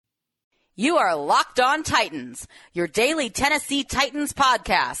You are Locked On Titans, your daily Tennessee Titans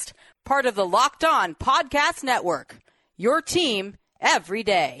podcast, part of the Locked On Podcast Network, your team every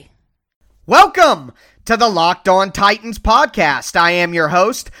day. Welcome to the Locked On Titans podcast. I am your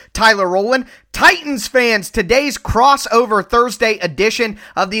host, Tyler Rowland. Titans fans, today's crossover Thursday edition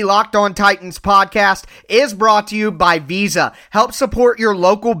of the Locked On Titans podcast is brought to you by Visa. Help support your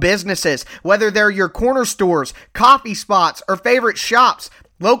local businesses, whether they're your corner stores, coffee spots, or favorite shops.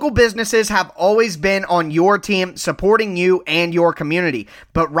 Local businesses have always been on your team, supporting you and your community.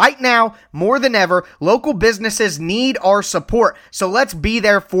 But right now, more than ever, local businesses need our support, so let's be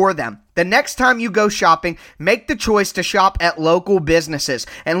there for them. The next time you go shopping, make the choice to shop at local businesses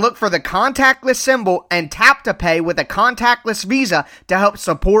and look for the contactless symbol and tap to pay with a contactless Visa to help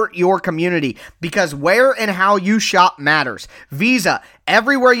support your community, because where and how you shop matters. Visa,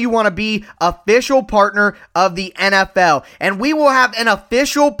 everywhere you want to be, official partner of the NFL. And we will have an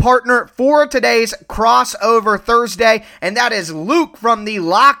official partner for today's crossover Thursday, and that is Luke from the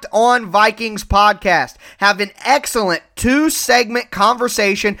Locked On Vikings podcast. Have an excellent two-segment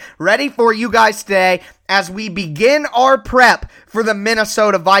conversation ready for you guys today as we begin our prep for the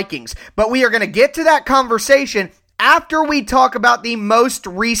Minnesota Vikings. But we are going to get to that conversation after we talk about the most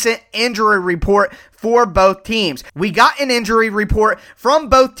recent injury report for both teams. We got an injury report from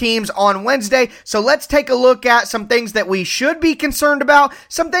both teams on Wednesday, so let's take a look at some things that we should be concerned about,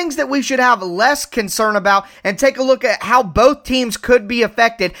 some things that we should have less concern about, and take a look at how both teams could be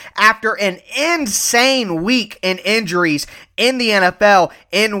affected after an insane week in injuries in the NFL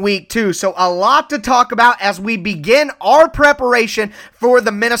in week 2. So a lot to talk about as we begin our preparation for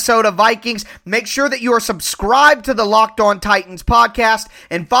the Minnesota Vikings. Make sure that you are subscribed to the Locked On Titans podcast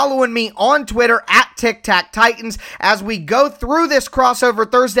and following me on Twitter at Tic Tac Titans as we go through this crossover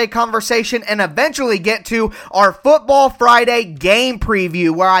Thursday conversation and eventually get to our Football Friday game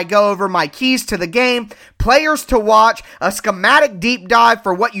preview, where I go over my keys to the game, players to watch, a schematic deep dive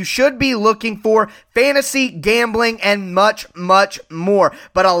for what you should be looking for, fantasy, gambling, and much, much more.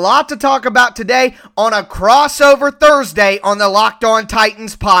 But a lot to talk about today on a crossover Thursday on the Locked On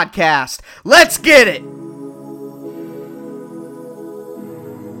Titans podcast. Let's get it!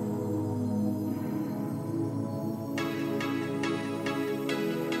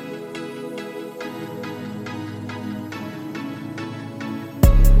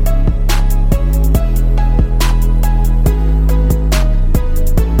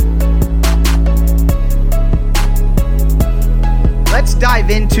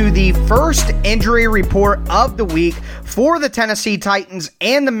 Dive into the first injury report of the week for the Tennessee Titans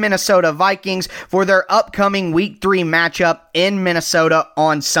and the Minnesota Vikings for their upcoming Week 3 matchup in Minnesota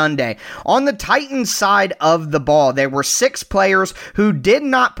on Sunday. On the Titans side of the ball, there were 6 players who did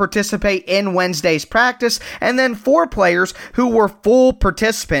not participate in Wednesday's practice, and then 4 players who were full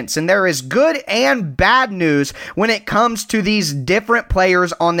participants. And there is good and bad news when it comes to these different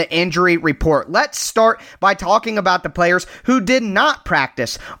players on the injury report. Let's start by talking about the players who did not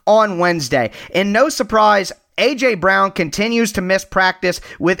practice on Wednesday. And no surprise, A.J. Brown continues to miss practice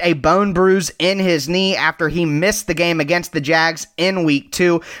with a bone bruise in his knee after he missed the game against the Jags in Week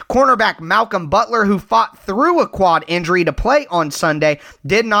 2. Cornerback Malcolm Butler, who fought through a quad injury to play on Sunday,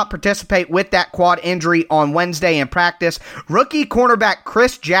 did not participate with that quad injury on Wednesday in practice. Rookie cornerback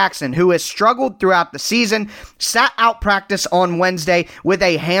Chris Jackson, who has struggled throughout the season, sat out practice on Wednesday with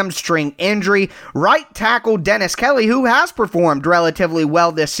a hamstring injury. Right tackle Dennis Kelly, who has performed relatively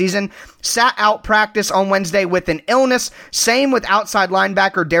well this season, sat out practice on Wednesday with an illness. Same with outside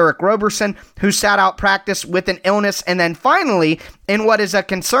linebacker Derek Roberson, who sat out practice with an illness. And then finally, in what is a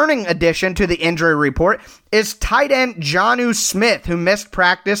concerning addition to the injury report, is tight end Jonnu Smith, who missed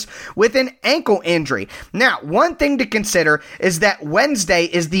practice with an ankle injury. Now, one thing to consider is that Wednesday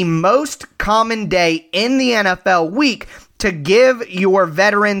is the most common day in the NFL week to give your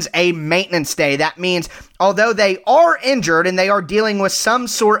veterans a maintenance day. That means although they are injured and they are dealing with some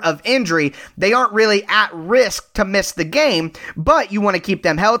sort of injury, they aren't really at risk to miss the game, but you want to keep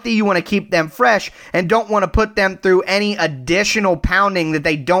them healthy, you want to keep them fresh, and don't want to put them through any additional pounding that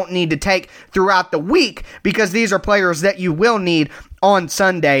they don't need to take throughout the week, because these are players that you will need on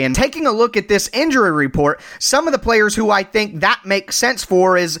Sunday. And taking a look at this injury report, some of the players who I think that makes sense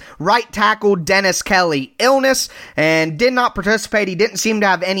for is right tackle Dennis Kelly. Illness and did not participate. He didn't seem to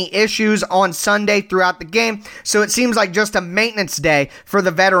have any issues on Sunday throughout the game, so it seems like just a maintenance day for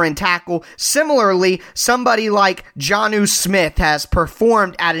the veteran tackle. Similarly, somebody like Jonnu Smith has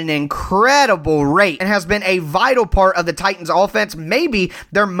performed at an incredible rate and has been a vital part of the Titans offense, maybe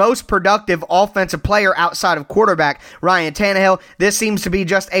their most productive offensive player outside of quarterback Ryan Tannehill. This seems to be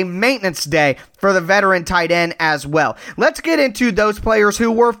just a maintenance day for the veteran tight end as well. Let's get into those players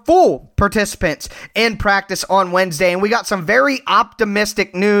who were full participants in practice on Wednesday, and we got some very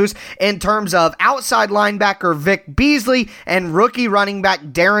optimistic news in terms of outside linebacker Vic Beasley and rookie running back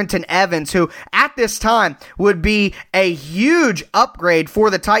Darrynton Evans, who at this time would be a huge upgrade for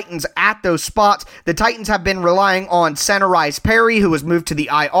the Titans at those spots. The Titans have been relying on Senorise Perry, who was moved to the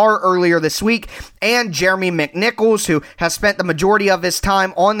IR earlier this week, and Jeremy McNichols, who has spent the majority of his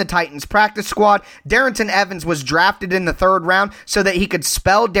time on the Titans practice squad. Darrynton Evans was drafted in the 3rd round so that he could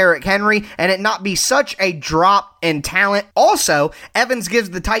spell Derrick Henry and it not be such a drop in talent. Also, Evans gives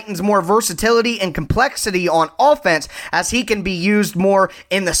the Titans more versatility and complexity on offense, as he can be used more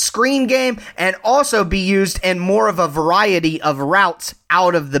in the screen game and also be used in more of a variety of routes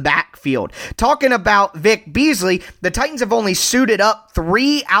out of the backfield. Talking about Vic Beasley, the Titans have only suited up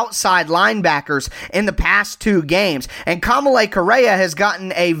 3 outside linebackers in the past 2 games, and Kamalei Correa has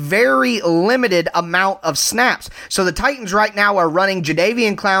gotten a very limited amount of snaps. So the Titans right now are running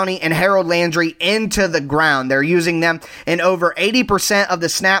Jadeveon Clowney and Harold Landry into the ground. They're using them in over 80% of the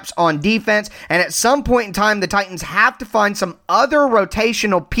snaps on defense, and at some point in time, the Titans have to find some other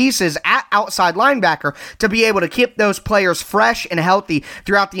rotational pieces at outside linebacker to be able to keep those players fresh and healthy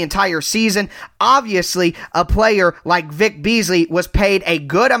throughout the entire season. Obviously, a player like Vic Beasley was paid a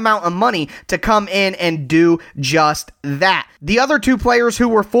good amount of money to come in and do just that. The other 2 players who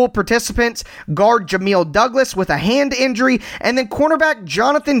were full participants, guard Jamil Douglas with a hand injury, and then cornerback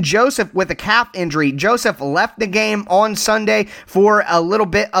Jonathan Joseph with a calf injury. Joseph left the game on Sunday for a little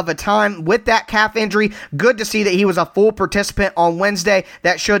bit of a time with that calf injury. Good to see that he was a full participant on Wednesday.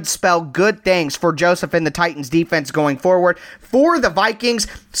 That should spell good things for Joseph and the Titans defense going forward. For the Vikings,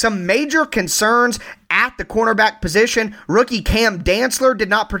 some major concerns at the cornerback position. Rookie Cam Dantzler did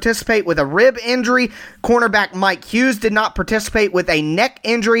not participate with a rib injury. Cornerback Mike Hughes did not participate with a neck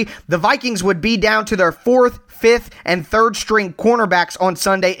injury. The Vikings would be down to their 4th, 5th, and 3rd string cornerbacks on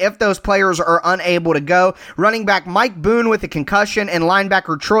Sunday if those players are unable to go. Running back Mike Boone with a concussion and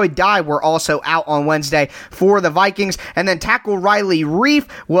linebacker Troy Dye were also out on Wednesday for the Vikings. And then tackle Riley Reif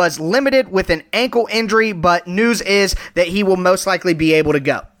was limited with an ankle injury, but news is that he will most likely be able to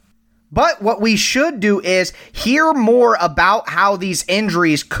go. But what we should do is hear more about how these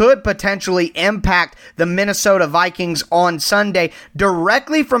injuries could potentially impact the Minnesota Vikings on Sunday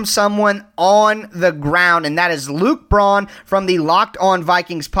directly from someone on the ground, and that is Luke Braun from the Locked On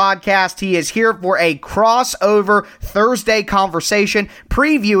Vikings podcast. He is here for a crossover Thursday conversation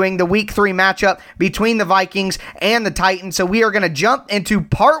previewing the Week 3 matchup between the Vikings and the Titans. So we are going to jump into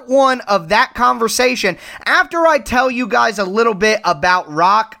part 1 of that conversation after I tell you guys a little bit about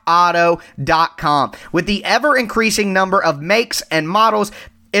RockAuto.com. With the ever-increasing number of makes and models,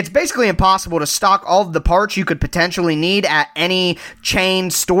 it's basically impossible to stock all of the parts you could potentially need at any chain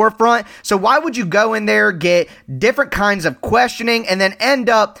storefront. So why would you go in there, get different kinds of questioning, and then end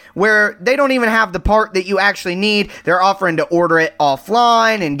up where they don't even have the part that you actually need? They're offering to order it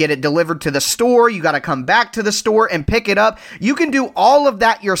offline and get it delivered to the store. You got to come back to the store and pick it up. You can do all of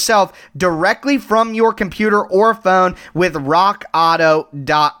that yourself directly from your computer or phone with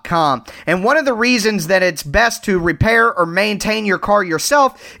RockAuto.com. And one of the reasons that it's best to repair or maintain your car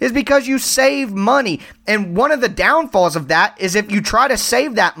yourself is because you save money. And one of the downfalls of that is if you try to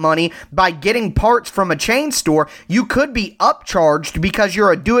save that money by getting parts from a chain store, you could be upcharged because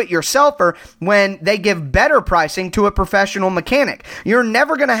you're a do-it-yourselfer when they give better pricing to a professional mechanic. You're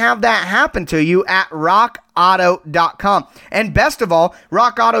never going to have that happen to you at RockAuto.com. And best of all,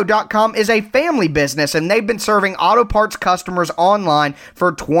 RockAuto.com is a family business, and they've been serving auto parts customers online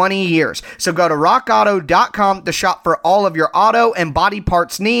for 20 years. So go to RockAuto.com to shop for all of your auto and body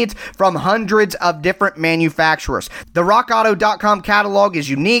parts needs from hundreds of different manufacturers. The RockAuto.com catalog is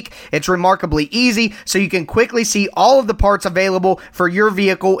unique, it's remarkably easy, so you can quickly see all of the parts available for your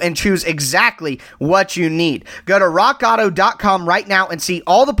vehicle and choose exactly what you need. Go to RockAuto.com right now and see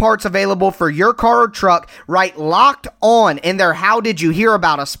all the parts available for your car or truck. Write Locked On in their How Did You Hear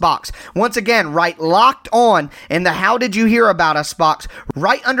About Us box. Once again, write Locked On in the How Did You Hear About Us box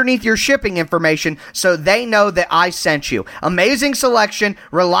right underneath your shipping information so they know that I sent you. Amazing selection,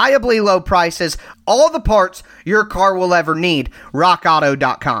 reliably low prices, all the parts your car will ever need.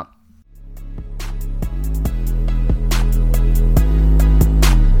 RockAuto.com.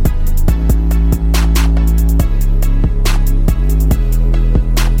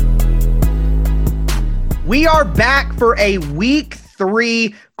 We are back for a Week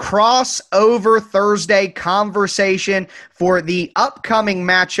 3 crossover Thursday conversation for the upcoming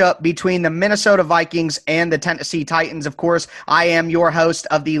matchup between the Minnesota Vikings and the Tennessee Titans. Of course, I am your host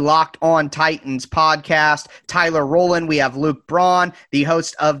of the Locked On Titans podcast, Tyler Rowland. We have Luke Braun, the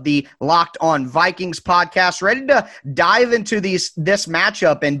host of the Locked On Vikings podcast, ready to dive into this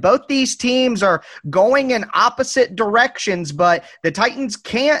matchup. And both these teams are going in opposite directions, but the Titans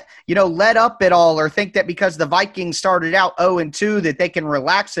can't, let up at all or think that because the Vikings started out 0-2 that they can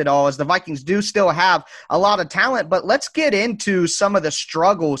relax it all, as the Vikings do still have a lot of talent. But let's get into some of the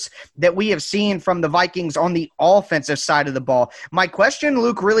struggles that we have seen from the Vikings on the offensive side of the ball. My question,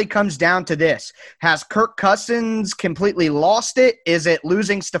 Luke, really comes down to this. Has Kirk Cousins completely lost it? Is it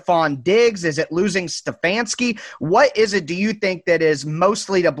losing Stephon Diggs? Is it losing Stefanski? What is it, do you think, that is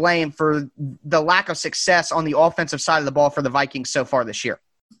mostly to blame for the lack of success on the offensive side of the ball for the Vikings so far this year?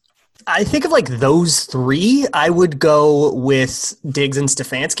 I think of those three, I would go with Diggs and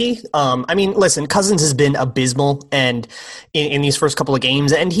Stefanski. Listen, Cousins has been abysmal and in these first couple of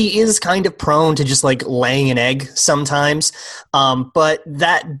games, and he is kind of prone to just laying an egg sometimes. But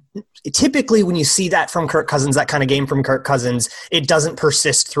that typically when you see that from Kirk Cousins, that kind of game from Kirk Cousins, it doesn't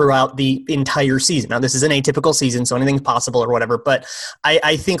persist throughout the entire season. Now, this is an atypical season, so anything's possible or whatever, but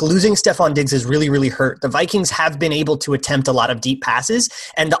I think losing Stephon Diggs has really, really hurt. The Vikings have been able to attempt a lot of deep passes,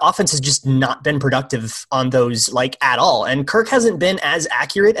 and the offense has just not been productive on those at all. And Kirk hasn't been as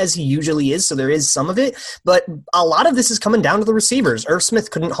accurate as he usually is, so there is some of it, but a lot of this is coming down to the receivers. Irv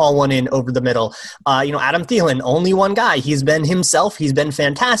Smith couldn't haul one in over the middle. Adam Thielen, only one guy. He's been himself. He's been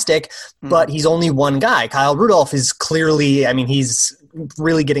fantastic, but he's only one guy. Kyle Rudolph is clearly, he's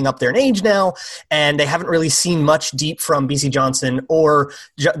really getting up there in age now, and they haven't really seen much deep from BC Johnson, or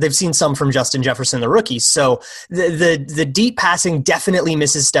they've seen some from Justin Jefferson, the rookie. So the deep passing definitely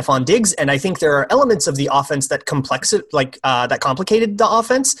misses Stephon Diggs, and I think there are elements of the offense that that complicated the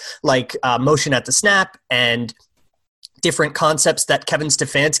offense, motion at the snap and different concepts that Kevin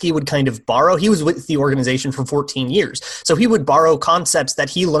Stefanski would kind of borrow. He was with the organization for 14 years. So he would borrow concepts that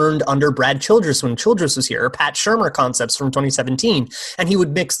he learned under Brad Childress when Childress was here, or Pat Shurmur concepts from 2017. And he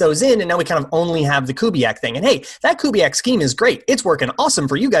would mix those in, and now we kind of only have the Kubiak thing. And hey, that Kubiak scheme is great. It's working awesome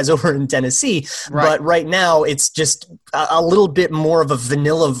for you guys over in Tennessee. Right. But right now it's just a little bit more of a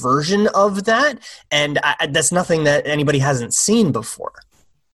vanilla version of that. And that's nothing that anybody hasn't seen before.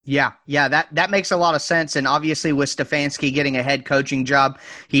 Yeah, that makes a lot of sense. And obviously with Stefanski getting a head coaching job,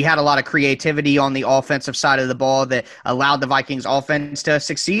 he had a lot of creativity on the offensive side of the ball that allowed the Vikings offense to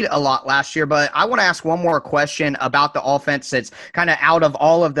succeed a lot last year. But I want to ask one more question about the offense that's kind of out of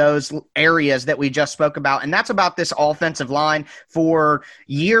all of those areas that we just spoke about. And that's about this offensive line. For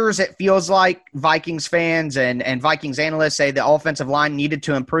years, it feels like Vikings fans and Vikings analysts say the offensive line needed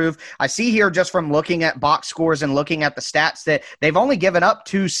to improve. I see here just from looking at box scores and looking at the stats that they've only given up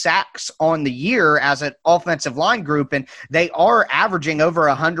 2 sacks on the year as an offensive line group, and they are averaging over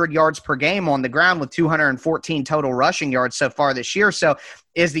 100 yards per game on the ground with 214 total rushing yards so far this year. So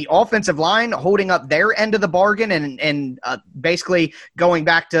is the offensive line holding up their end of the bargain? And basically going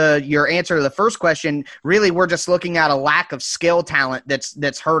back to your answer to the first question, really we're just looking at a lack of skill talent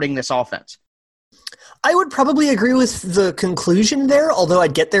that's hurting this offense? I would probably agree with the conclusion there, although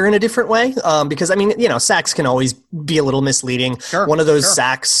I'd get there in a different way. Because, sacks can always be a little misleading. Sure, one of those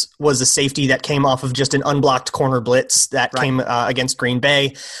sacks was a safety that came off of just an unblocked corner blitz that came against Green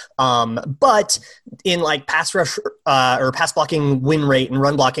Bay. But in pass rush or pass blocking win rate and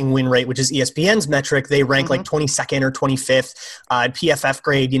run blocking win rate, which is ESPN's metric, they rank 22nd or 25th. PFF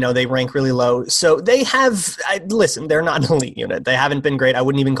grade, they rank really low. So they have, they're not an elite unit. They haven't been great. I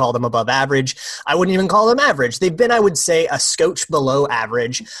wouldn't even call them above average. I wouldn't even call them average. They've been, I would say, a scotch below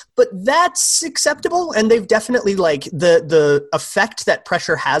average, but that's acceptable. And they've definitely the effect that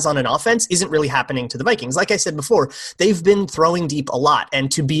pressure has on an offense isn't really happening to the Vikings. Like I said before, they've been throwing deep a lot, and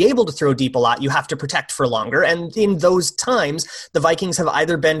to be able to throw deep a lot, you have to protect for longer. And in those times, the Vikings have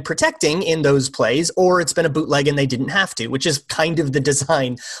either been protecting in those plays, or it's been a bootleg and they didn't have to, which is kind of the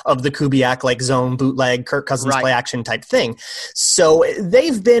design of the Kubiak zone bootleg, Kirk Cousins play action type thing. So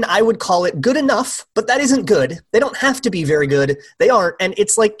they've been, I would call it good enough, but that isn't good. They don't have to be very good. They aren't. And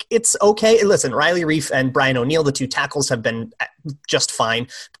it's okay. Listen, Riley Reiff and Brian O'Neill, the two tackles, have been just fine.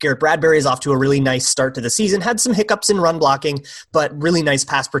 Garrett Bradbury is off to a really nice start to the season. Had some hiccups in run blocking, but really nice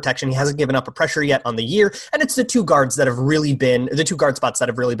pass protection. He hasn't given up a pressure yet on the year. And it's the two guard spots that have really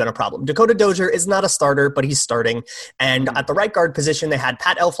been a problem. Dakota Dozier is not a starter, but he's starting. And at the right guard position, they had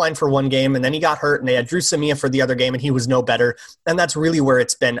Pat Elflein for one game, and then he got hurt, and they had Drew Samia for the other game, and he was no better. And that's really where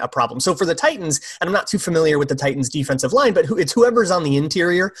it's been a problem. So for the Titans, and I'm not too familiar with the Titans defensive line, but it's whoever's on the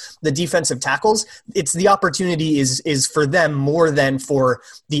interior, the defensive tackles, it's the opportunity is for them more than for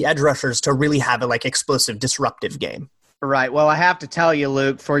the edge rushers to really have a like explosive, disruptive game. Right. Well, I have to tell you,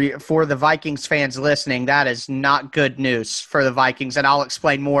 Luke, for the Vikings fans listening, that is not good news for the Vikings, and I'll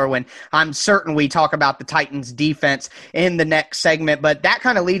explain more when I'm certain we talk about the Titans' defense in the next segment. But that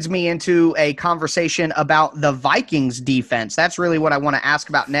kind of leads me into a conversation about the Vikings' defense. That's really what I want to ask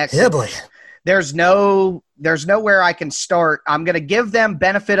about next. Yeah, boy. There's nowhere I can start. I'm going to give them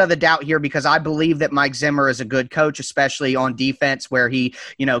benefit of the doubt here because I believe that Mike Zimmer is a good coach, especially on defense where he,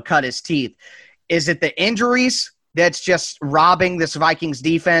 cut his teeth. Is it the injuries that's just robbing this Vikings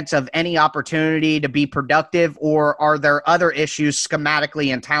defense of any opportunity to be productive, or are there other issues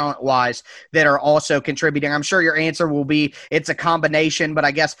schematically and talent-wise that are also contributing? I'm sure your answer will be it's a combination, but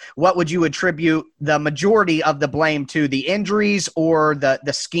I guess what would you attribute the majority of the blame to, the injuries or the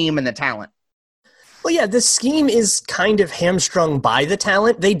scheme and the talent? Well, yeah, this scheme is kind of hamstrung by the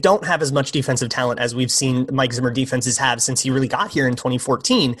talent. They don't have as much defensive talent as we've seen Mike Zimmer defenses have since he really got here in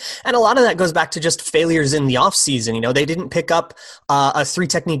 2014. And a lot of that goes back to just failures in the offseason. They didn't pick up a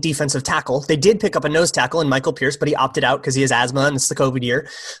three-technique defensive tackle. They did pick up a nose tackle in Michael Pierce, but he opted out because he has asthma and it's the COVID year.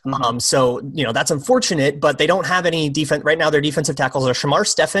 So that's unfortunate, but they don't have any defense. Right now, their defensive tackles are Shamar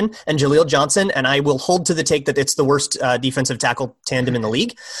Stephen and Jaleel Johnson, and I will hold to the take that it's the worst defensive tackle tandem in the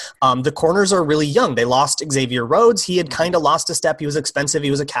league. The corners are really young. They lost Xavier Rhodes. He had kind of lost a step. He was expensive.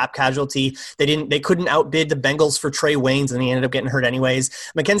 He was a cap casualty. They couldn't outbid the Bengals for Trey Waynes, and he ended up getting hurt anyways.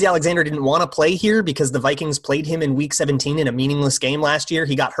 Mackenzie Alexander didn't want to play here because the Vikings played him in week 17 in a meaningless game last year.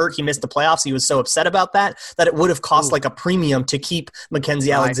 He got hurt. He missed the playoffs. He was so upset about that it would have cost like a premium to keep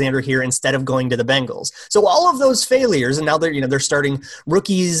Mackenzie Alexander here instead of going to the Bengals. So all of those failures, and now they're starting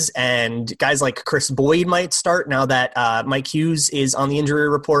rookies, and guys like Chris Boyd might start now that Mike Hughes is on the injury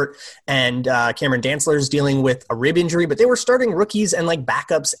report, and Cameron Dantzler's dealing with a rib injury, but they were starting rookies and like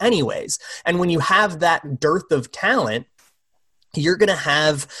backups anyways. And when you have that dearth of talent, you're going to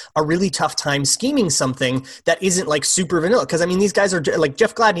have a really tough time scheming something that isn't like super vanilla. Because, I mean, these guys are like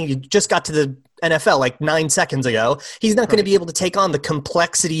Jeff Gladney just got to the NFL like 9 seconds ago. He's not going to be able to take on the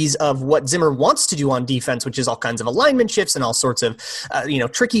complexities of what Zimmer wants to do on defense, which is all kinds of alignment shifts and all sorts of,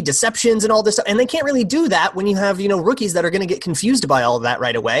 tricky deceptions and all this stuff. And they can't really do that when you have, rookies that are going to get confused by all of that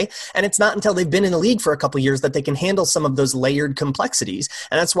right away. And it's not until they've been in the league for a couple of years that they can handle some of those layered complexities.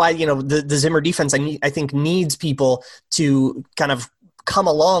 And that's why, the Zimmer defense, I think needs people to kind of come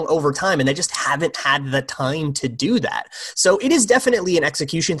along over time, and they just haven't had the time to do that. So it is definitely an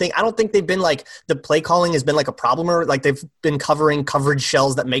execution thing. I don't think they've been like, the play calling has been like a problem, or like they've been covering coverage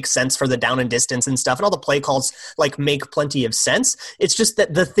shells that make sense for the down and distance and stuff, and all the play calls like make plenty of sense. It's just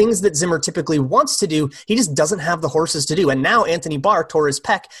that the things that Zimmer typically wants to do, he just doesn't have the horses to do. And now Anthony Barr tore his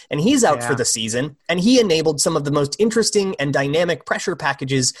pec and he's out for the season, and he enabled some of the most interesting and dynamic pressure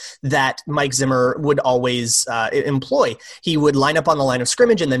packages that Mike Zimmer would always employ. He would line up on the line of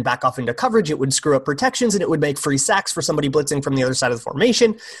scrimmage and then back off into coverage. It would screw up protections, and it would make free sacks for somebody blitzing from the other side of the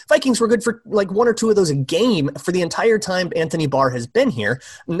formation. Vikings were good for like 1 or 2 of those a game for the entire time Anthony Barr has been here.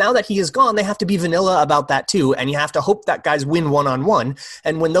 Now that he is gone, they have to be vanilla about that too, and you have to hope that guys win one-on-one.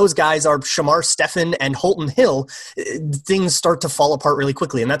 And when those guys are Shamar Stephen and Holton Hill, things start to fall apart really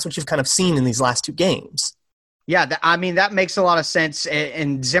quickly, and that's what you've kind of seen in these last 2 games. Yeah, that makes a lot of sense,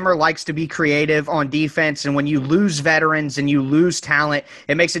 and Zimmer likes to be creative on defense, and when you lose veterans and you lose talent,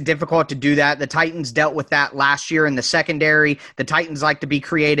 it makes it difficult to do that. The Titans dealt with that last year in the secondary. The Titans like to be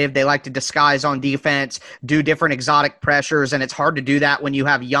creative. They like to disguise on defense, do different exotic pressures, and it's hard to do that when you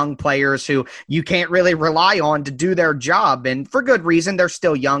have young players who you can't really rely on to do their job, and for good reason. They're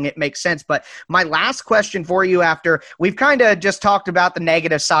still young. It makes sense. But my last question for you, after we've kind of just talked about the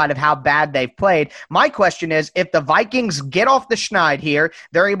negative side of how bad they've played, my question is, if the Vikings get off the schneid here,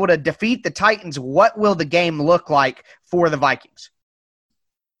 they're able to defeat the Titans, what will the game look like for the Vikings?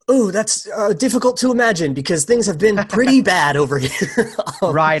 Oh, that's difficult to imagine because things have been pretty bad over here.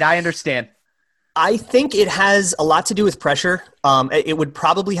 Right, I understand. I think it has a lot to do with pressure. It would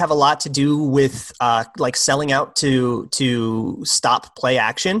probably have a lot to do with like selling out to stop play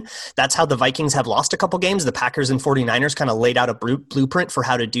action. That's how the Vikings have lost a couple games. The Packers and 49ers kind of laid out a blueprint for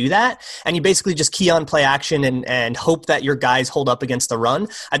how to do that. And you basically just key on play action and hope that your guys hold up against the run.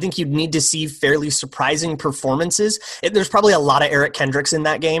 I think you'd need to see fairly surprising performances. There's probably a lot of Eric Kendricks in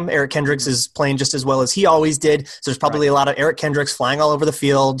that game. Eric Kendricks is playing just as well as he always did. So there's probably a lot of Eric Kendricks flying all over the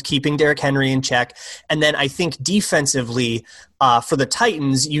field, keeping Derrick Henry in check. And then I think defensively, for the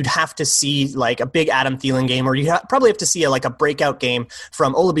Titans, you'd have to see like a big Adam Thielen game, or you probably have to see a breakout game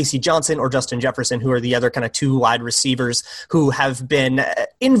from Olabisi Johnson or Justin Jefferson, who are the other kind of 2 wide receivers who have been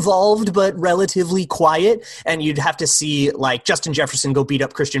involved but relatively quiet, and you'd have to see like Justin Jefferson go beat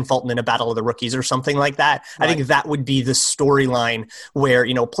up Christian Fulton in a battle of the rookies or something like that. Right. I think that would be the storyline where,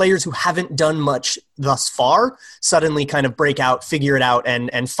 you know, players who haven't done much thus far suddenly kind of break out, figure it out,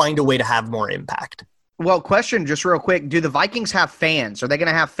 and find a way to have more impact. Well, question just real quick. Do the Vikings have fans? Are they going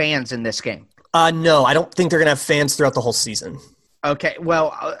to have fans in this game? No, I don't think they're going to have fans throughout the whole season. Okay,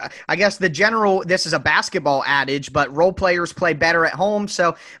 well, I guess this is a basketball adage, but role players play better at home,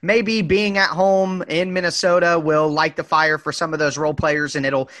 so maybe being at home in Minnesota will light the fire for some of those role players, and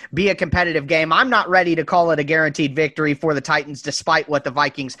it'll be a competitive game. I'm not ready to call it a guaranteed victory for the Titans, despite what the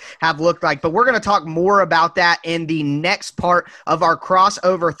Vikings have looked like, but we're going to talk more about that in the next part of our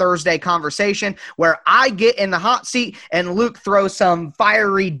Crossover Thursday conversation, where I get in the hot seat and Luke throws some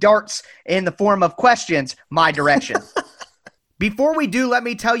fiery darts in the form of questions my direction. Before we do, let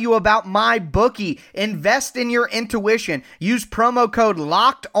me tell you about MyBookie. Invest in your intuition. Use promo code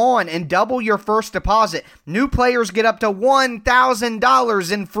LOCKEDON and double your first deposit. New players get up to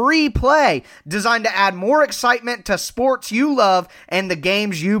 $1,000 in free play, designed to add more excitement to sports you love and the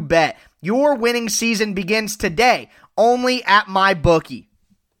games you bet. Your winning season begins today, only at MyBookie.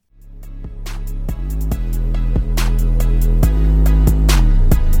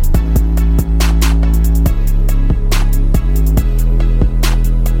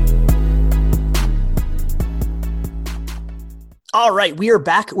 All right, we are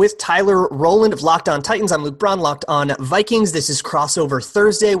back with Tyler Rowland of Locked On Titans. I'm Luke Braun, Locked On Vikings. This is Crossover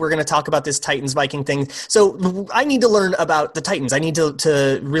Thursday. We're going to talk about this Titans-Viking thing. So I need to learn about the Titans. I need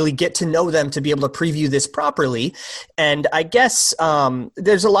to really get to know them to be able to preview this properly. And I guess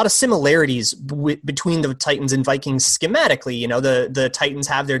there's a lot of similarities between the Titans and Vikings schematically. You know, the Titans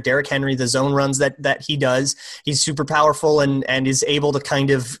have their Derrick Henry, the zone runs that he does. He's super powerful and is able to kind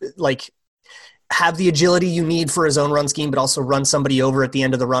of like have the agility you need for his own run scheme, but also run somebody over at the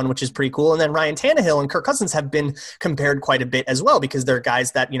end of the run, which is pretty cool. And then Ryan Tannehill and Kirk Cousins have been compared quite a bit as well, because they're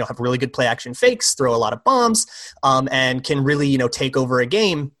guys that, you know, have really good play action fakes, throw a lot of bombs, and can really, you know, take over a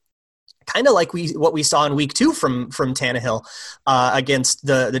game. Kind of like what we saw in week 2 from Tannehill against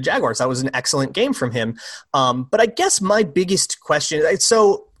the Jaguars. That was an excellent game from him. But I guess my biggest question,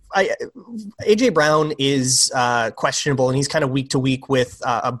 AJ Brown is questionable, and he's kind of week to week with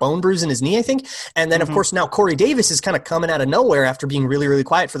a bone bruise in his knee, I think. And then, of course, now Corey Davis is kind of coming out of nowhere after being really, really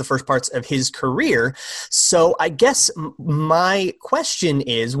quiet for the first parts of his career. So I guess my question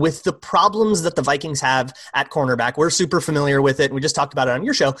is, with the problems that the Vikings have at cornerback, we're super familiar with it, and we just talked about it on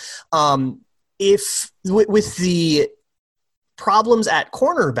your show. If with the problems at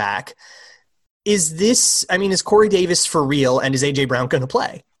cornerback, is Corey Davis for real, and is AJ Brown going to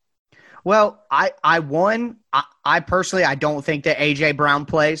play? Well, I personally, I don't think that A.J. Brown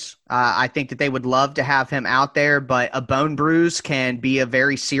plays. I think that they would love to have him out there, but a bone bruise can be a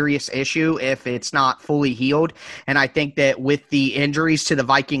very serious issue if it's not fully healed. And I think that with the injuries to the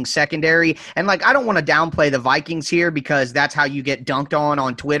Vikings secondary, and like, I don't want to downplay the Vikings here because that's how you get dunked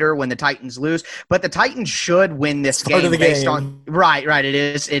on Twitter when the Titans lose, but the Titans should win this game based on, right, it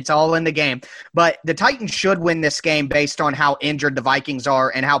is. It's all in the game, but the Titans should win this game based on how injured the Vikings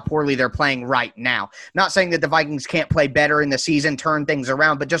are and how poorly they're playing right now. Not saying that the Vikings can't play better in the season, turn things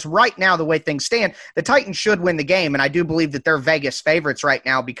around, but just right now, the way things stand, the Titans should win the game, and I do believe that they're Vegas favorites right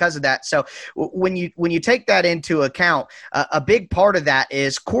now because of that. So when you take that into account, a big part of that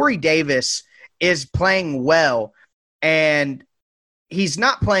is Corey Davis is playing well, and he's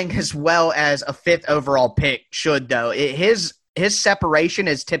not playing as well as a 5th overall pick should, though. His separation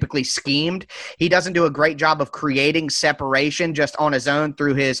is typically schemed. He doesn't do a great job of creating separation just on his own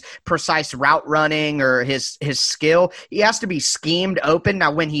through his precise route running or his skill. He has to be schemed open.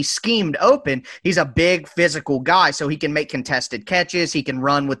 Now, when he's schemed open, he's a big physical guy, so he can make contested catches. He can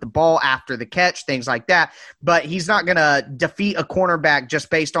run with the ball after the catch, things like that. But he's not going to defeat a cornerback just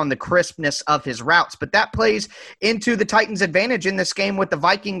based on the crispness of his routes. But that plays into the Titans' advantage in this game with the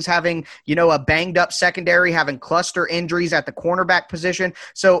Vikings having, a banged-up secondary, having cluster injuries at the cornerback position.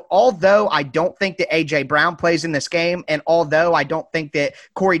 So although I don't think that A.J. Brown plays in this game, and although I don't think that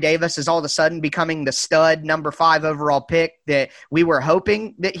Corey Davis is all of a sudden becoming the stud number 5 overall pick that we were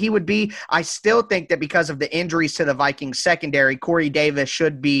hoping that he would be, I still think that because of the injuries to the Vikings secondary, Corey Davis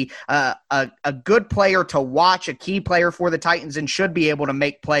should be a good player to watch, a key player for the Titans, and should be able to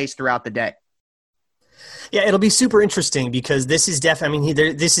make plays throughout the day. Yeah, it'll be super interesting because this is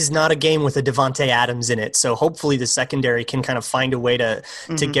this is not a game with a Devontae Adams in it. So hopefully the secondary can kind of find a way to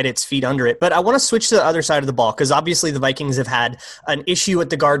get its feet under it. But I want to switch to the other side of the ball because obviously the Vikings have had an issue at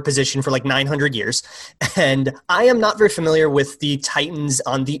the guard position for like 900 years. And I am not very familiar with the Titans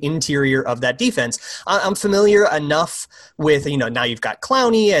on the interior of that defense. I'm familiar enough with, now you've got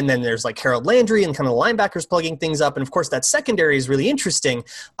Clowney and then there's like Harold Landry and kind of the linebackers plugging things up. And of course that secondary is really interesting.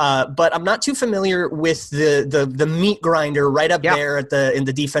 But I'm not too familiar with the meat grinder right up there in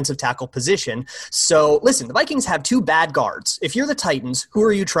the defensive tackle position. So listen, the Vikings have two bad guards. If you're the Titans,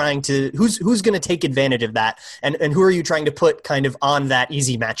 who's going to take advantage of that? And who are you trying to put kind of on that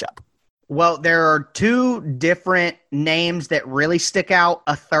easy matchup? Well, there are two different names that really stick out.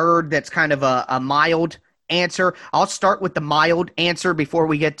 A third that's kind of a mild answer. I'll start with the mild answer before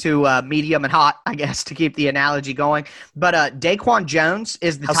we get to medium and hot, I guess, to keep the analogy going. But Daquan Jones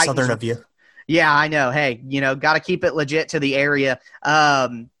is the Titans. How southern of you. Yeah, I know. Hey, got to keep it legit to the area.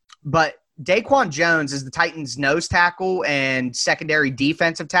 But Daquan Jones is the Titans' nose tackle and secondary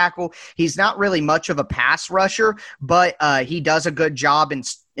defensive tackle. He's not really much of a pass rusher, but he does a good job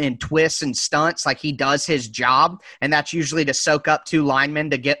in twists and stunts. Like, he does his job, and that's usually to soak up two linemen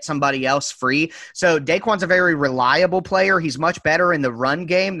to get somebody else free. So Daquan's a very reliable player. He's much better in the run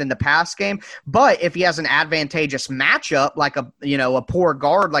game than the pass game. But if he has an advantageous matchup, like a poor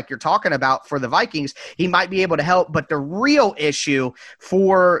guard like you're talking about for the Vikings, he might be able to help. But the real issue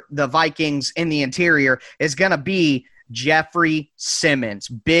for the Vikings in the interior is going to be Jeffrey Simmons,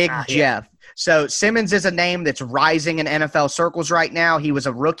 Big Jeff. So Simmons is a name that's rising in NFL circles right now. He was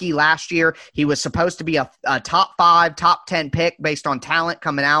a rookie last year. He was supposed to be a top 5, top 10 pick based on talent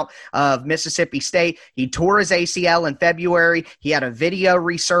coming out of Mississippi State. He tore his ACL in February. He had a video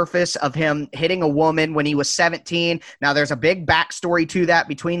resurface of him hitting a woman when he was 17. Now, there's a big backstory to that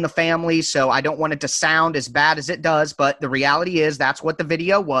between the families, so I don't want it to sound as bad as it does, but the reality is that's what the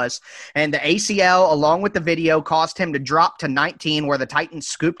video was. And the ACL, along with the video, caused him to drop to 19, where the Titans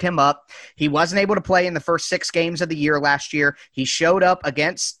scooped him up. He wasn't able to play in the first 6 games of the year last year. He showed up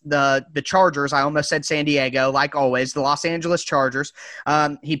against the Chargers. I almost said San Diego, like always, the Los Angeles Chargers.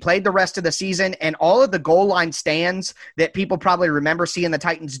 He played the rest of the season, and all of the goal line stands that people probably remember seeing the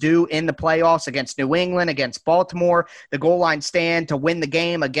Titans do in the playoffs against New England, against Baltimore, the goal line stand to win the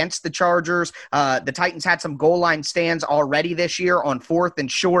game against the Chargers. The Titans had some goal line stands already this year on 4th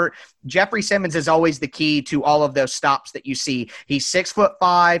and short. Jeffrey Simmons is always the key to all of those stops that you see. He's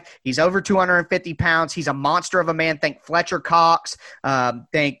 6'5". He's over 250 pounds. He's a monster of a man. Think Fletcher Cox.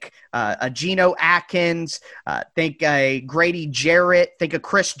 Think a Geno Atkins. Think a Grady Jarrett. Think a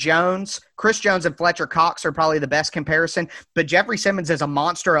Chris Jones. Chris Jones and Fletcher Cox are probably the best comparison, but Jeffrey Simmons is a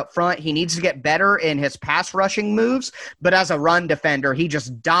monster up front. He needs to get better in his pass rushing moves, but as a run defender, he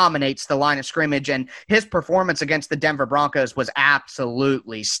just dominates the line of scrimmage, and his performance against the Denver Broncos was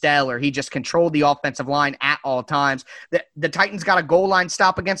absolutely stellar. He just controlled the offensive line at all times. The Titans got a goal line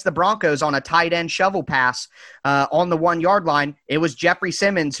stop against the Broncos on a tight end shovel pass on the 1-yard line. It was Jeffrey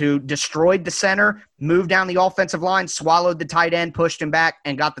Simmons who destroyed the center, moved down the offensive line, swallowed the tight end, pushed him back,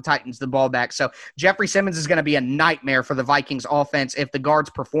 and got the Titans the ball back. So Jeffrey Simmons is going to be a nightmare for the Vikings offense if the guards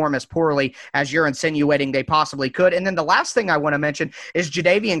perform as poorly as you're insinuating they possibly could. And then the last thing I want to mention is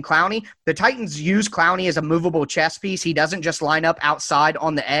Jadeveon Clowney. The Titans use Clowney as a movable chess piece. He doesn't just line up outside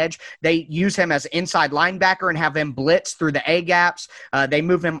on the edge. They use him as inside linebacker and have him blitz through the A-gaps. They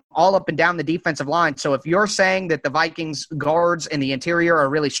move him all up and down the defensive line. So if you're saying that the Vikings guards in the interior are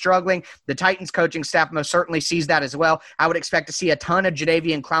really struggling, the Titans coaching staff most certainly sees that as well. I would expect to see a ton of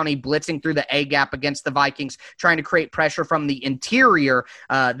Jadeveon Clowney blitzing through the A-gap against the Vikings, trying to create pressure from the interior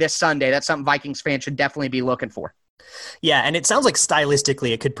this Sunday. That's something Vikings fans should definitely be looking for. Yeah, and it sounds like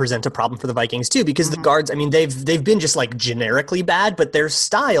stylistically it could present a problem for the Vikings too, because the guards, I mean, they've been just like generically bad, but their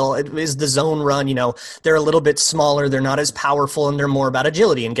style is the zone run. They're a little bit smaller, they're not as powerful, and they're more about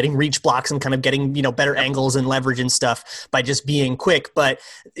agility and getting reach blocks and kind of getting better angles and leverage and stuff by just being quick. But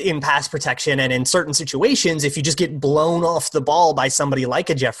in pass protection and in certain situations, if you just get blown off the ball by somebody like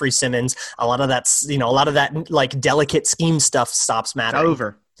a Jeffrey Simmons, a lot of that like delicate scheme stuff stops mattering.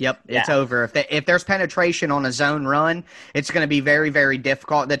 Over. Yep, it's over. If there's penetration on a zone run, it's going to be very, very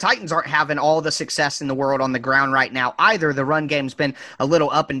difficult. The Titans aren't having all the success in the world on the ground right now either. The run game's been a little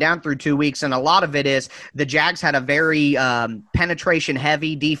up and down through 2 weeks, and a lot of it is the Jags had a very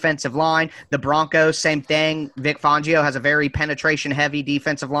penetration-heavy defensive line. The Broncos, same thing. Vic Fangio has a very penetration-heavy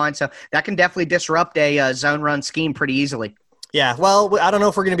defensive line, so that can definitely disrupt a zone run scheme pretty easily. Yeah, well, I don't know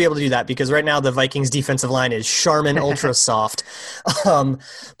if we're going to be able to do that because right now the Vikings defensive line is Charmin ultra soft.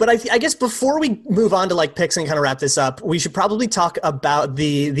 But I guess before we move on to like picks and kind of wrap this up, we should probably talk about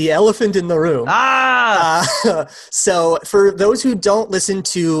the elephant in the room. So for those who don't listen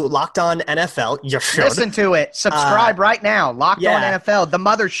to Locked On NFL, you should listen to it. Subscribe right now. Locked On NFL, the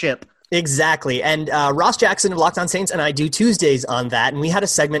mothership. Exactly. And Ross Jackson of Locked On Saints and I do Tuesdays on that. And we had a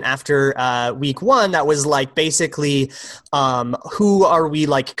segment after week one that was like basically who are we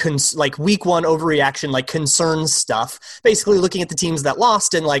like week one overreaction, like concern stuff, basically looking at the teams that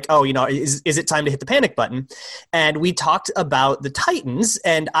lost and like, oh, you know, is it time to hit the panic button? And we talked about the Titans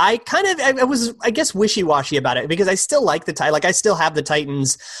and I was, I guess, wishy-washy about it because I still like the Titans. Like I still have the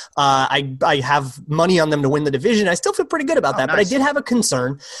Titans. I have money on them to win the division. I still feel pretty good about that. Nice. But I did have a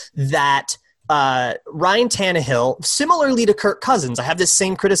concern that Ryan Tannehill, similarly to Kirk Cousins, I have this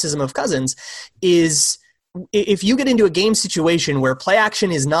same criticism of Cousins, is if you get into a game situation where play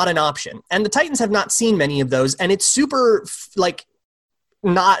action is not an option, and the Titans have not seen many of those, and it's super like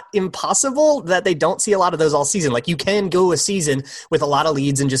not impossible that they don't see a lot of those all season. Like you can go a season with a lot of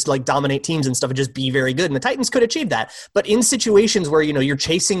leads and just like dominate teams and stuff and just be very good. And the Titans could achieve that. But in situations where, you know, you're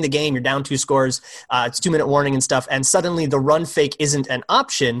chasing the game, you're down 2 scores, it's 2-minute warning and stuff, and suddenly the run fake isn't an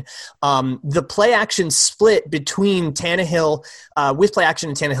option. The play action split between Tannehill with play action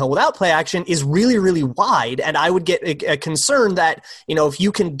and Tannehill without play action is really, really wide. And I would get a concern that, you know, if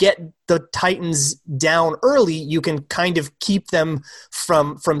you can get the Titans down early, you can kind of keep them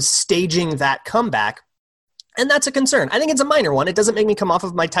from staging that comeback. And that's a concern. I think it's a minor one. It doesn't make me come off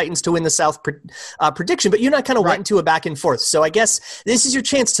of my Titans to win the South prediction, but you're not kind of went into a back and forth. So I guess this is your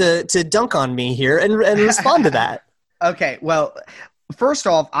chance to dunk on me here and respond to that. Okay, well, first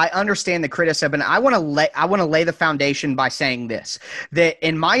off, I understand the criticism, and I want to lay the foundation by saying this, that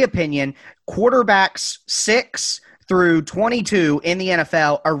in my opinion, quarterbacks 6 through 22 in the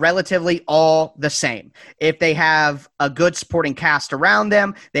NFL are relatively all the same. If they have a good supporting cast around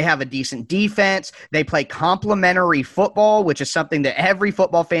them, they have a decent defense, they play complementary football, which is something that every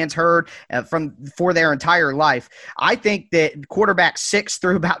football fan's heard for their entire life. I think that quarterbacks 6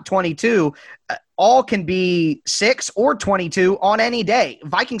 through about 22 all can be 6 or 22 on any day.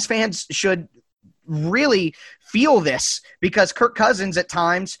 Vikings fans should really feel this because Kirk Cousins at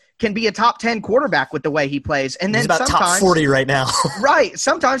times can be a top 10 quarterback with the way he plays. And then he's about top 40 right now. Right.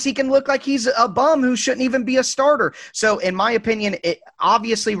 Sometimes he can look like he's a bum who shouldn't even be a starter. So in my opinion,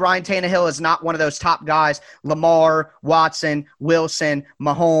 obviously Ryan Tannehill is not one of those top guys. Lamar, Watson, Wilson,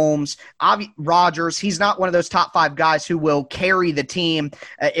 Mahomes, Rodgers. He's not one of those top 5 guys who will carry the team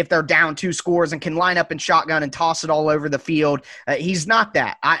if they're down 2 scores and can line up in shotgun and toss it all over the field. He's not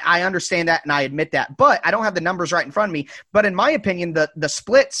that. I understand that and I admit that. But I don't have the numbers right in front of me. But in my opinion, the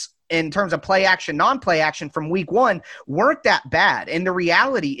splits in terms of play action, non-play action from week 1 weren't that bad. And the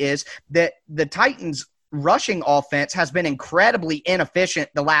reality is that the Titans rushing offense has been incredibly inefficient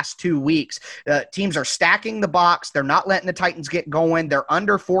the last 2 weeks. Teams are stacking the box. They're not letting the Titans get going. They're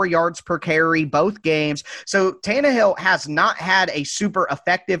under 4 yards per carry both games. So Tannehill has not had a super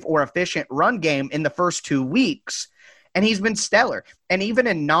effective or efficient run game in the first 2 weeks. And he's been stellar. And even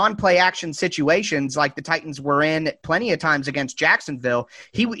in non-play action situations like the Titans were in plenty of times against Jacksonville,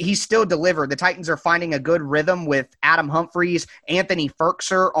 he still delivered. The Titans are finding a good rhythm with Adam Humphries, Anthony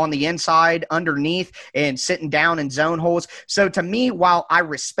Firkser on the inside underneath and sitting down in zone holes. So to me, while I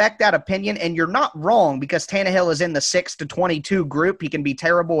respect that opinion, and you're not wrong because Tannehill is in the 6 to 22 group, he can be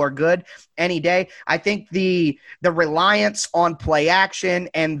terrible or good any day. I think the reliance on play action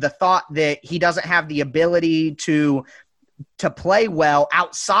and the thought that he doesn't have the ability to play well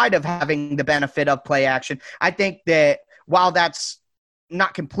outside of having the benefit of play action. I think that while that's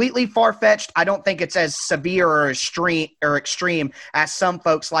not completely far-fetched, I don't think it's as severe or extreme as some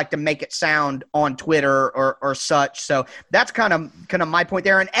folks like to make it sound on Twitter or such. So that's kind of my point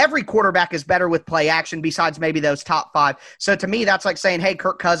there. And every quarterback is better with play action besides maybe those top 5. So to me, that's like saying, hey,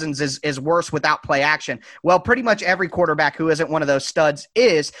 Kirk Cousins is worse without play action. Well, pretty much every quarterback who isn't one of those studs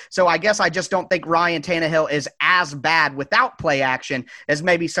is. So I guess I just don't think Ryan Tannehill is as bad without play action as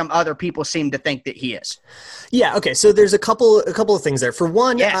maybe some other people seem to think that he is. Yeah. Okay. So there's a couple of things there. For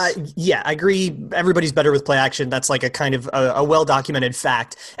one, yes. I agree. Everybody's better with play action. That's like a kind of a well-documented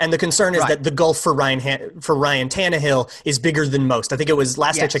fact. And the concern is that the gulf for Ryan Tannehill is bigger than most. I think it was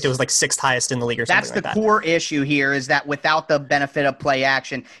last I checked, it was like 6th highest in the league or something. That's the core issue here is that without the benefit of play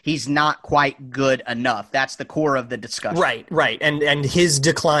action, he's not quite good enough. That's the core of the discussion. Right. And his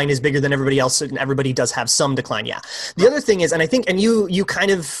decline is bigger than everybody else, and everybody does have some decline. Yeah. The other thing is, and I think, and you kind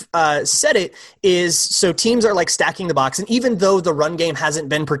of said it, is so teams are like stacking the box, and even though the run game game hasn't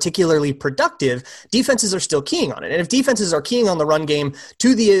been particularly productive, defenses are still keying on it. And if defenses are keying on the run game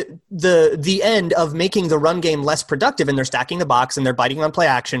to the end of making the run game less productive, and they're stacking the box and they're biting on play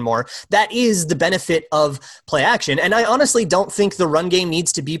action more, that is the benefit of play action. And I honestly don't think the run game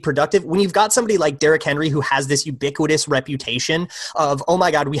needs to be productive when you've got somebody like Derrick Henry who has this ubiquitous reputation of, oh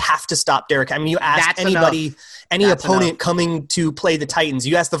my God, we have to stop Derrick. I mean, you ask any opponent coming to play the Titans,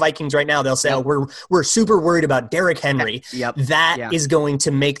 you ask the Vikings right now, they'll say, oh, we're super worried about Derrick Henry. That is going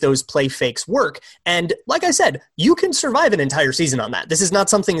to make those play fakes work. And like I said, you can survive an entire season on that. This is not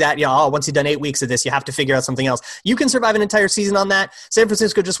something that, once you've done 8 weeks of this, you have to figure out something else. You can survive an entire season on that. San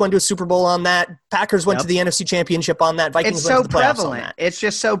Francisco just went to a Super Bowl on that. Packers went to the NFC Championship on that. Vikings went to the playoffs on that. It's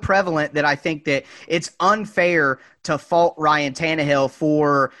just so prevalent that I think that it's unfair to fault Ryan Tannehill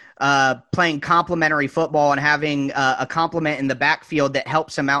for playing complementary football and having a complement in the backfield that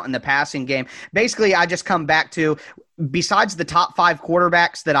helps him out in the passing game. Basically, I just come back to, besides the top 5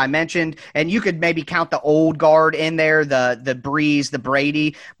 quarterbacks that I mentioned, and you could maybe count the old guard in there, the Breeze, the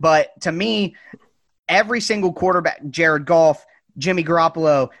Brady, but to me, every single quarterback, Jared Goff, Jimmy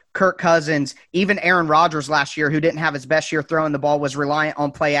Garoppolo, Kirk Cousins, even Aaron Rodgers last year, who didn't have his best year throwing the ball, was reliant on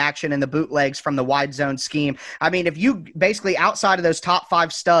play action and the bootlegs from the wide zone scheme. I mean, if you basically, outside of those top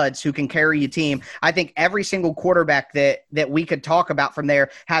 5 studs who can carry your team, I think every single quarterback that we could talk about from there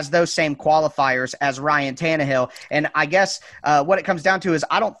has those same qualifiers as Ryan Tannehill. And I guess what it comes down to is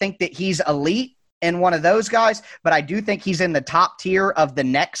I don't think that he's elite in one of those guys, but I do think he's in the top tier of the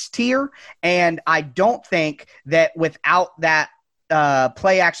next tier. And I don't think that without that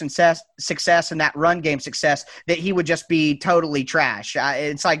play action success and that run game success, that he would just be totally trash.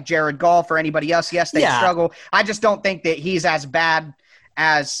 It's like Jared Goff or anybody else. Yes, they struggle. I just don't think that he's as bad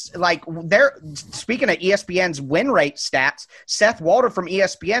as, like, they're speaking of ESPN's win rate stats. Seth Walder from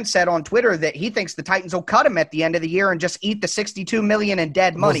ESPN said on Twitter that he thinks the Titans will cut him at the end of the year and just eat the $62 million in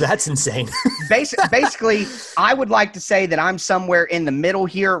dead money. Well, that's insane. Basically, I would like to say that I'm somewhere in the middle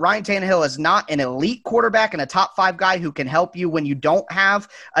here. Ryan Tannehill is not an elite quarterback and a top 5 guy who can help you when you don't have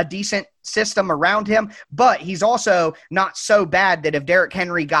a decent system around him, but he's also not so bad that if Derrick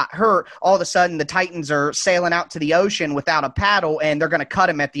Henry got hurt, all of a sudden the Titans are sailing out to the ocean without a paddle and they're going to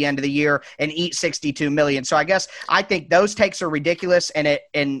cut him at the end of the year and eat $62 million. So I think those takes are ridiculous,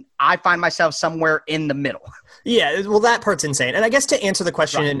 and I find myself somewhere in the middle. Yeah, well, that part's insane. And I guess to answer the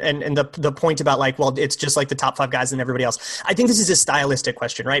question and the point about, like, well, it's just like the top 5 guys and everybody else, I think this is a stylistic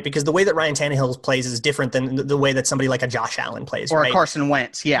question, right? Because the way that Ryan Tannehill plays is different than the way that somebody like a Josh Allen plays, or right? a Carson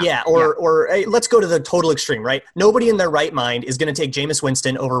Wentz, or hey, let's go to the total extreme, right? Nobody in their right mind is going to take Jameis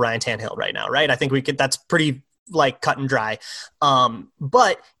Winston over Ryan Tannehill right now, right? I think that's pretty, like, cut and dry.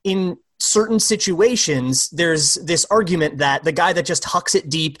 But in certain situations, there's this argument that the guy that just hucks it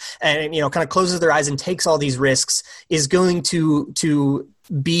deep and, kind of closes their eyes and takes all these risks is going to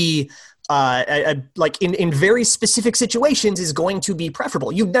be like in very specific situations is going to be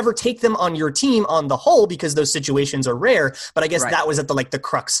preferable. You'd never take them on your team on the whole because those situations are rare. But I guess that was at the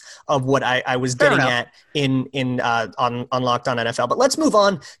crux of what I was getting at on Locked On NFL. But let's move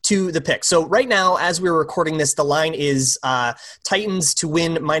on to the pick. So right now, as we're recording this, the line is Titans to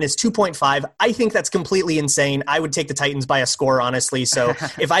win -2.5. I think that's completely insane. I would take the Titans by a score, honestly. So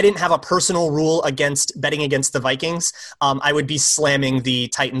if I didn't have a personal rule against betting against the Vikings, I would be slamming the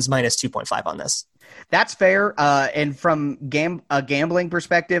Titans -2.5 on this. That's fair. And from a gambling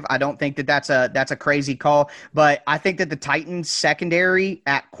perspective, I don't think that that's a crazy call. But I think that the Titans secondary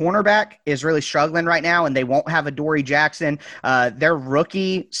at cornerback is really struggling right now, and they won't have Adoree Jackson. Their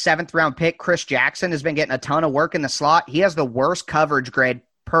rookie 7th round pick, Chris Jackson, has been getting a ton of work in the slot. He has the worst coverage grade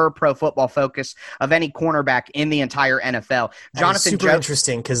per Pro Football Focus of any cornerback in the entire NFL. Jonathan super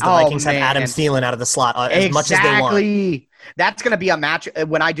interesting because the Vikings have Adam Thielen out of the slot as much as they want. That's going to be a match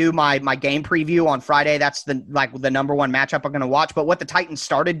when I do my game preview on Friday. That's the number one matchup I'm going to watch. But what the Titans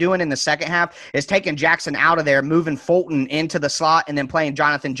started doing in the second half is taking Jackson out of there, moving Fulton into the slot, and then playing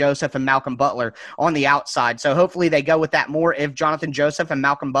Jonathan Joseph and Malcolm Butler on the outside. So hopefully they go with that more. If Jonathan Joseph and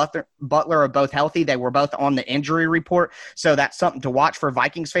Malcolm Butler are both healthy, they were both on the injury report. So that's something to watch for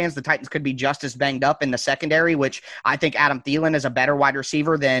Vikings fans. The Titans could be just as banged up in the secondary, which I think Adam Thielen is a better wide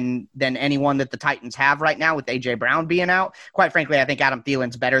receiver than anyone that the Titans have right now with A.J. Brown being out. Quite frankly, I think Adam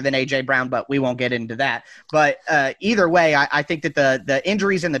Thielen's better than A.J. Brown, but we won't get into that. But either way, I think that the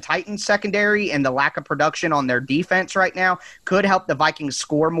injuries in the Titans secondary and the lack of production on their defense right now could help the Vikings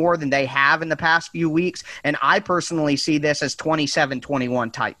score more than they have in the past few weeks. And I personally see this as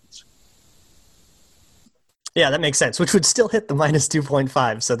 27-21 Titans. Yeah, that makes sense, which would still hit the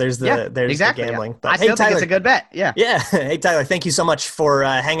 -2.5. So there's the gambling. Yeah. But I still think it's a good bet. Yeah. Yeah. Hey, Tyler, thank you so much for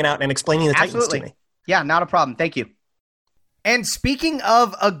hanging out and explaining the Titans to me. Yeah, not a problem. Thank you. And speaking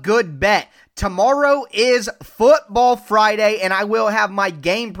of a good bet, tomorrow is Football Friday, and I will have my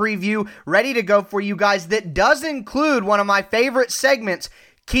game preview ready to go for you guys that does include one of my favorite segments,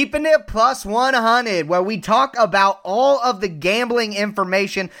 Keeping It Plus 100, where we talk about all of the gambling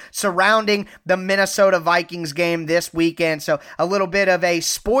information surrounding the Minnesota Vikings game this weekend. So a little bit of a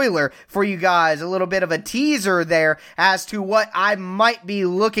spoiler for you guys, a little bit of a teaser there as to what I might be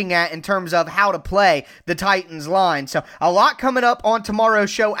looking at in terms of how to play the Titans line. So a lot coming up on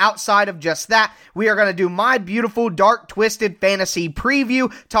tomorrow's show outside of just that. We are going to do my beautiful dark twisted fantasy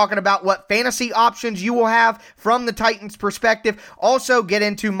preview, talking about what fantasy options you will have from the Titans perspective. Also get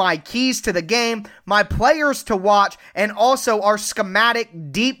into my keys to the game, my players to watch, and also our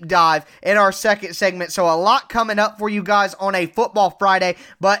schematic deep dive in our second segment. So a lot coming up for you guys on a Football Friday,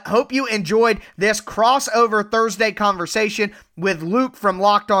 but hope you enjoyed this crossover Thursday conversation with Luke from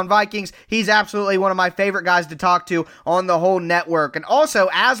Locked On Vikings. He's absolutely one of my favorite guys to talk to on the whole network. And also,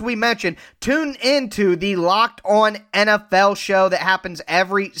 as we mentioned, tune into the Locked On NFL show that happens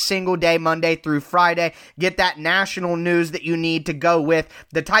every single day, Monday through Friday. Get that national news that you need to go with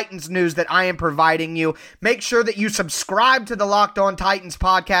the Titans news that I am providing you. Make sure that you subscribe to the Locked On Titans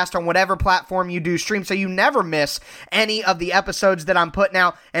podcast on whatever platform you do stream so you never miss any of the episodes that I'm putting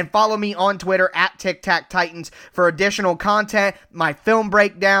out. And follow me on Twitter at TicTacTitans for additional content, my film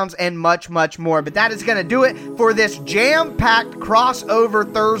breakdowns, and much, much more. But that is going to do it for this jam-packed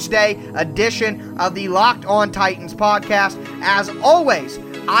crossover Thursday edition of the Locked On Titans podcast. As always,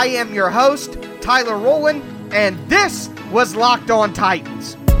 I am your host, Tyler Rowland, and this was Locked On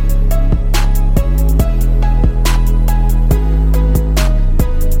Titans.